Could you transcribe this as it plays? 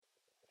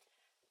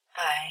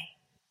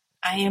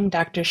I am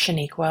Dr.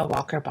 Shaniqua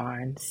Walker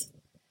Barnes.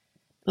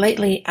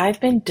 Lately,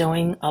 I've been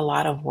doing a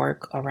lot of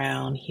work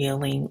around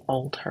healing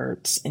old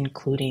hurts,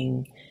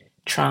 including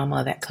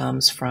trauma that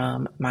comes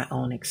from my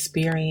own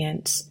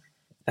experience,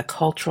 the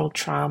cultural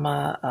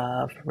trauma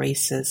of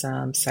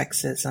racism,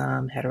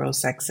 sexism,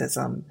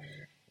 heterosexism,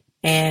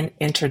 and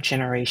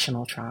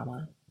intergenerational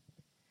trauma.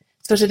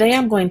 So today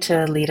I'm going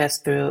to lead us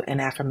through an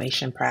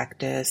affirmation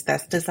practice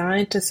that's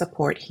designed to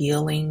support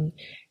healing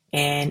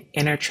and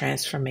inner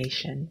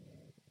transformation.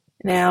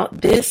 Now,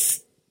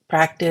 this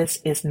practice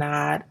is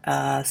not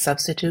a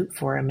substitute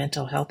for a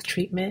mental health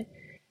treatment,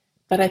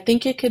 but I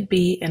think it could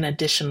be an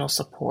additional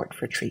support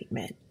for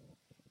treatment.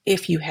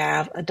 If you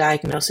have a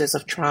diagnosis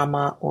of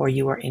trauma or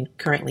you are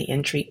currently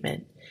in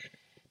treatment,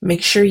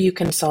 make sure you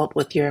consult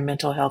with your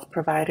mental health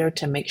provider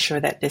to make sure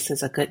that this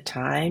is a good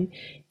time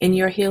in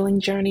your healing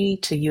journey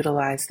to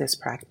utilize this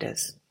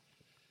practice.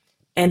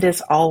 And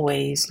as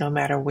always, no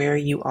matter where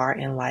you are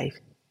in life,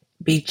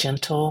 be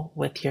gentle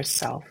with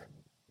yourself.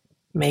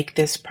 Make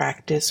this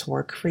practice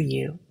work for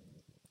you.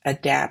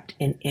 Adapt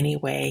in any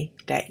way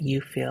that you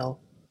feel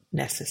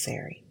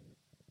necessary.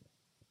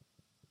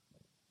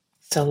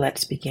 So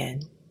let's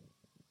begin.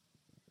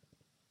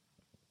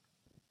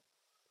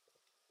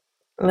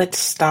 Let's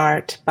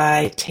start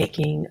by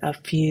taking a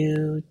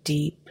few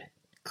deep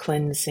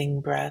cleansing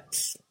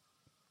breaths.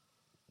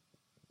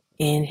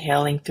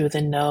 Inhaling through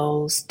the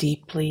nose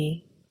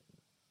deeply,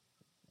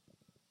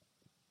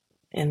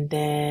 and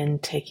then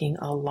taking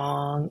a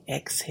long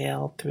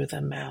exhale through the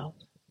mouth.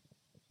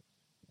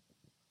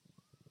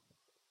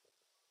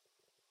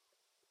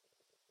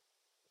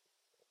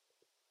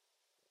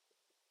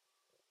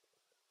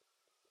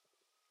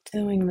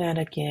 Doing that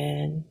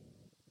again.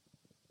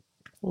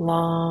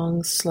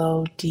 Long,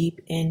 slow,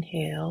 deep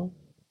inhale.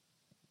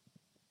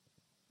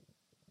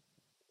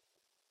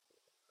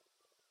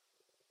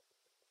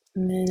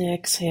 And then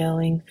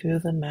exhaling through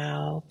the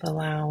mouth,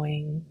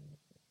 allowing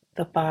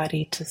the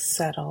body to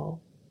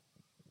settle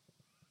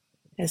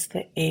as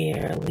the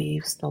air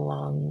leaves the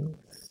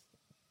lungs.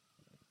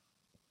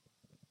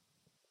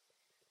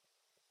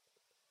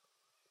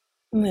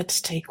 And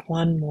let's take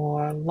one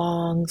more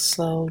long,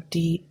 slow,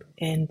 deep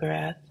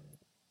in-breath.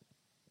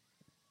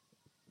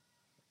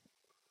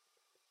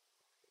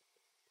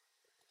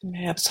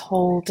 Perhaps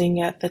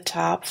holding at the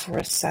top for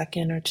a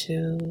second or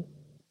two.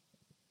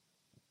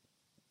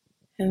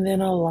 And then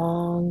a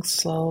long,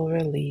 slow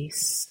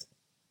release.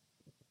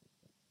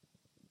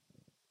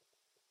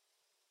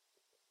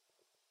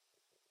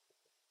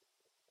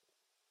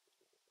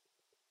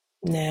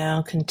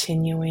 Now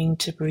continuing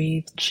to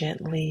breathe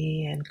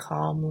gently and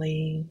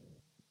calmly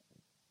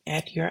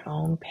at your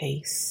own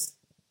pace.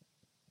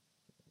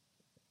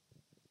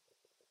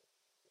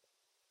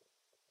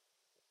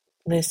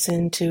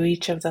 Listen to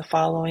each of the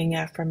following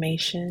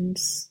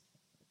affirmations.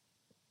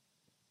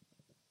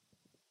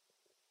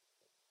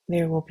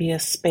 There will be a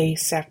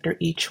space after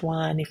each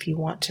one if you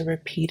want to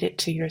repeat it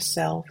to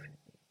yourself,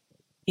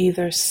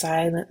 either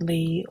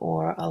silently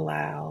or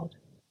aloud.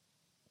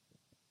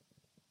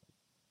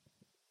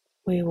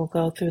 We will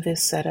go through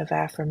this set of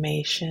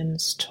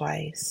affirmations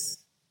twice.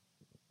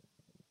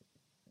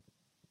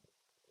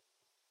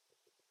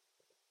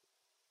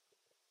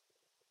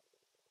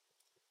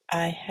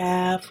 I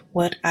have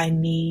what I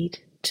need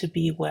to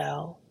be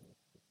well.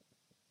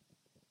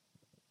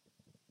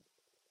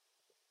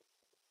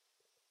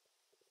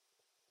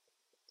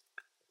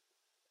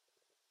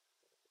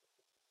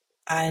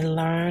 I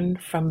learn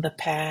from the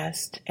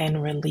past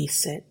and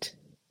release it.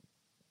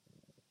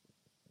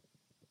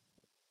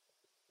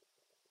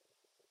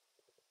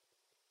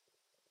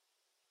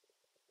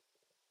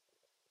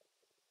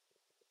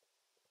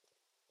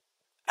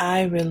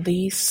 I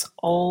release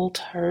old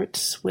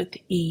hurts with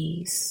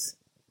ease.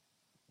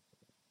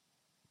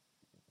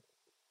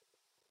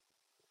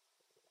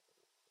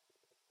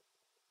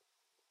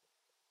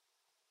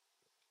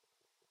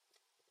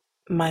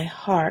 My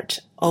heart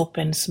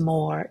opens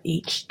more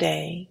each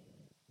day.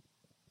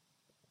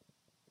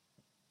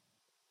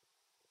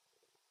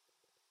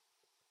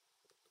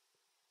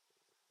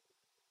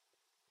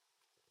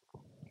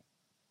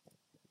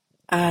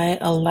 I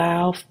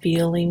allow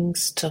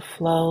feelings to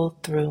flow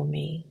through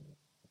me.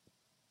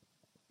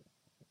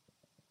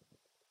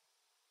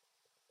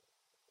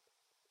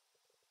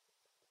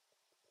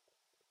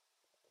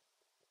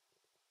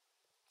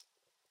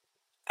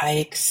 I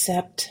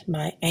accept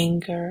my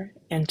anger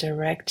and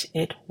direct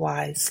it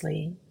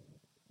wisely.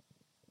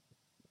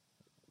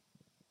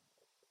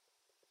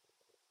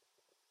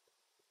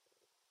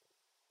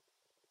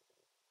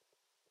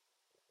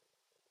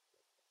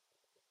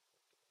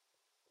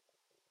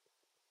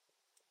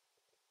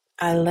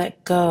 I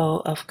let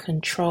go of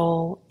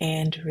control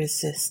and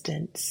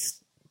resistance.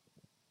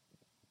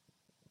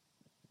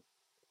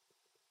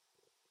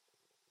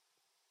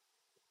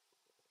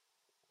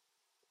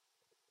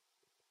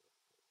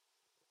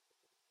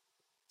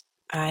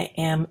 I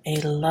am a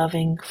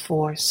loving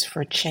force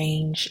for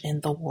change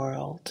in the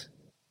world.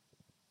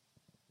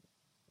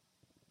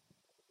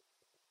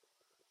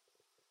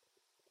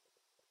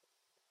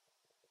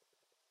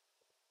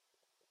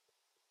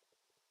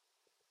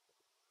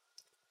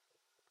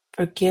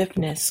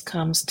 Forgiveness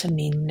comes to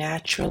me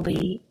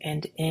naturally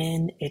and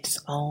in its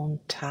own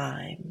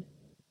time.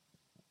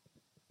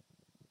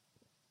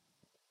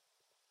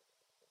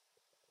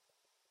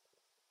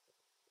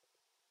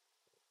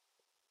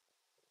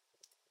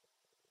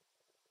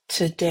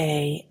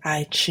 Today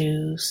I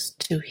choose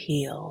to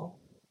heal.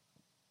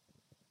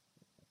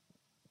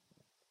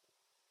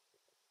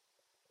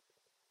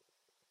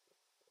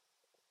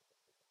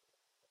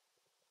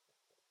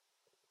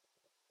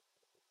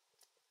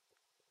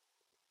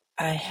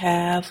 I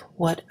have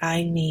what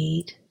I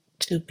need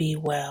to be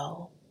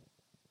well.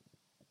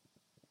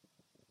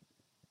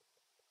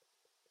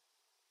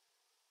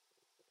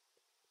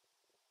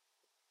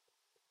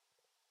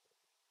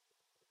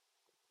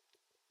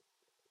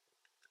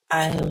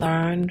 I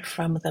learn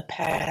from the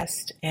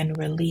past and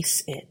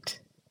release it.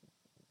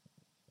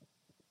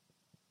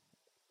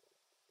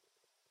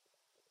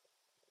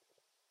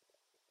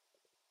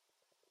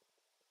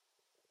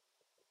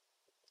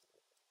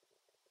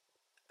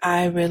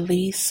 I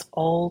release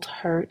old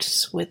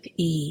hurts with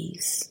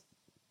ease.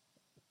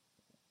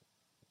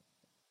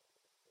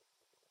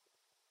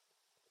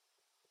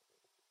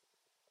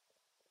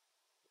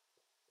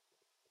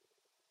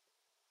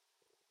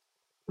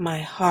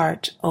 My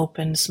heart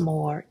opens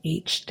more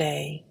each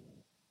day.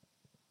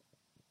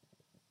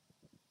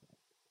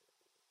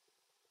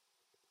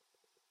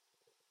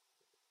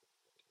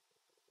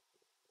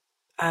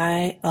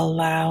 I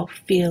allow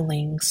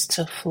feelings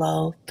to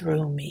flow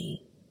through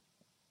me.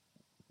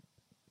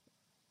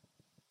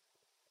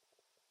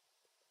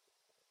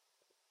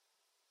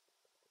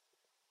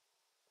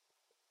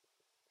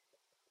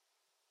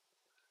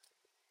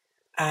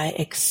 I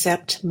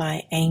accept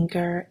my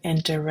anger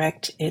and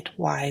direct it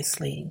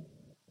wisely.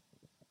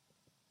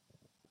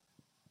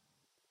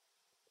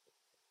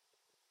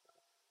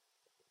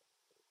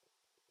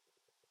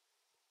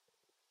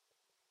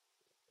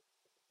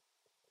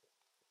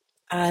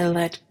 I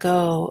let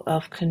go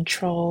of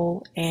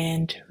control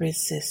and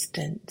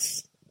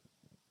resistance.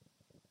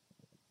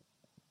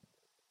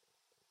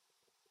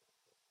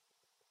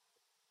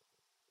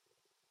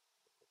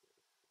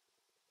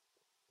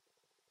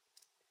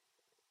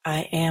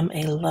 I am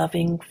a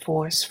loving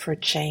force for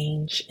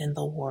change in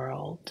the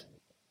world.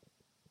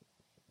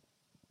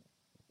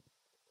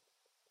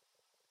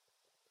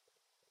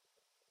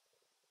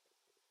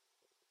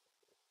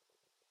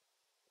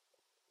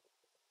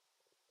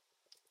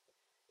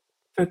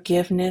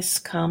 Forgiveness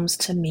comes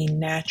to me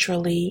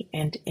naturally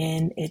and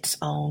in its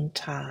own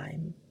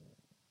time.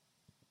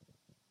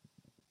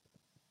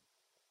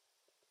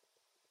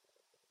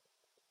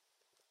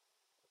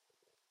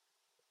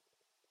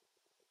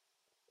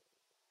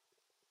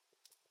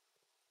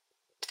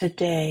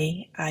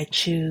 Today I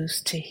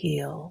choose to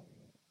heal.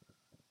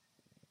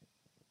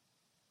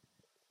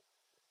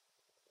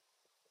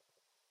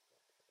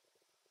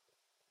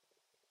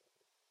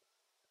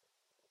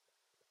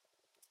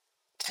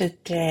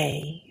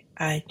 Today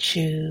I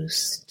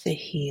choose to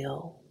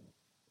heal.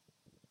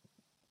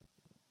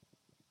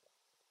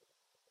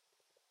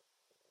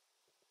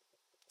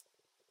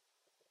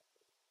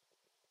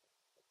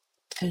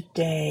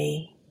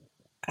 Today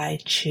I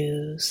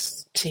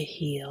choose to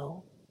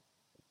heal.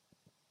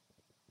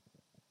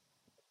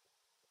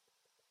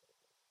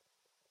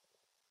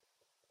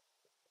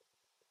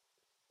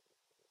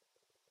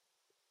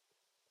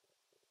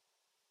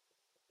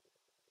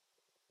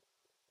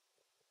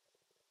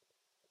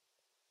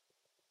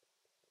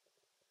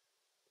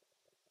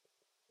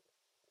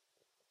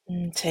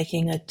 And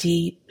taking a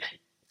deep,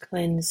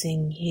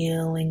 cleansing,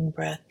 healing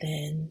breath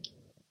in.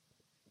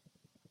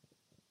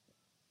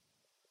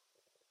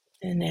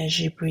 And as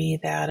you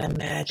breathe out,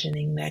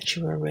 imagining that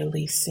you are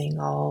releasing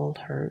all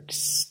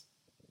hurts,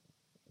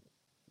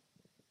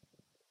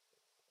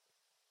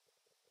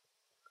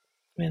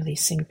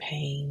 releasing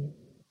pain,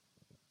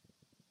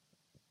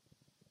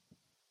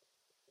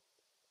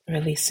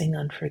 releasing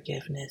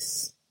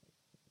unforgiveness.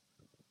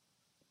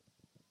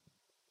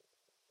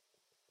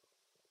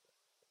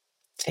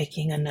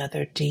 Taking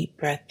another deep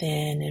breath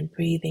in and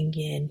breathing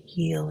in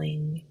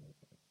healing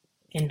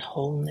and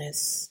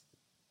wholeness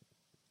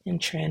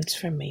and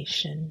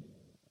transformation.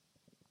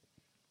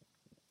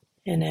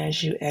 And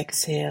as you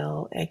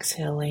exhale,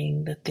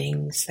 exhaling the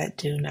things that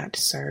do not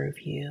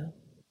serve you.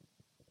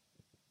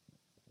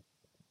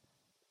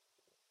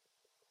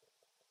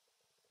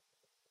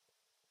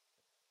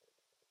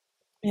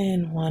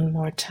 And one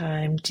more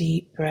time,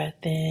 deep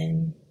breath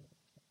in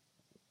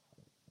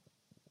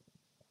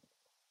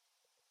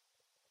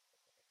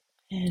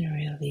and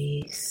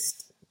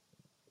release.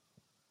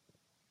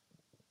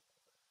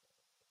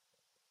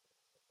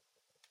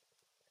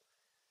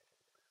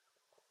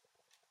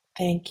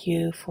 Thank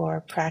you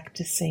for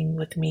practicing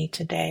with me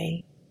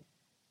today.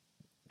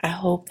 I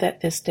hope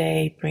that this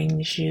day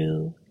brings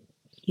you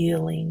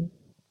healing,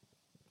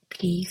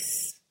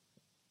 peace,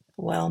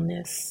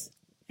 wellness,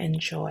 and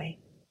joy.